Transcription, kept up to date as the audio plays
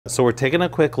So we're taking a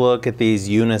quick look at these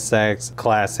unisex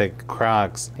classic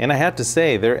Crocs, and I have to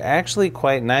say they're actually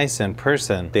quite nice in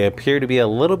person. They appear to be a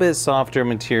little bit softer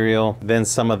material than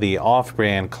some of the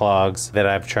off-brand clogs that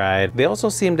I've tried. They also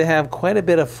seem to have quite a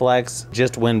bit of flex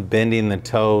just when bending the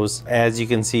toes, as you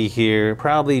can see here,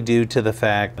 probably due to the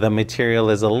fact the material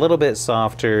is a little bit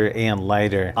softer and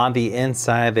lighter. On the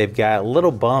inside, they've got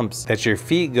little bumps that your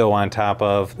feet go on top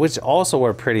of, which also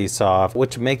are pretty soft,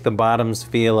 which make the bottoms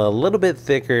feel a little bit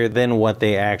thicker than what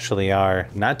they actually are.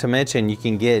 Not to mention, you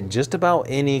can get just about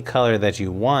any color that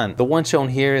you want. The one shown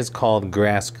here is called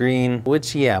grass green,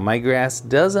 which, yeah, my grass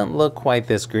doesn't look quite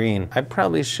this green. I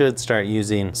probably should start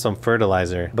using some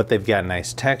fertilizer, but they've got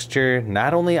nice texture,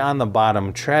 not only on the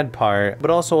bottom tread part,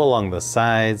 but also along the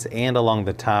sides and along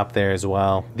the top there as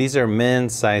well. These are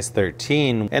men's size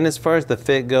 13, and as far as the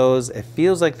fit goes, it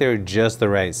feels like they're just the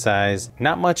right size.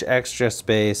 Not much extra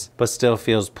space, but still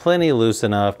feels plenty loose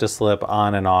enough to slip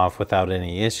on and off without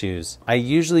any issues. I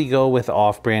usually go with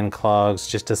off-brand clogs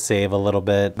just to save a little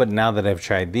bit, but now that I've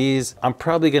tried these, I'm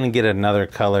probably gonna get another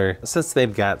color since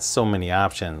they've got so many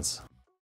options.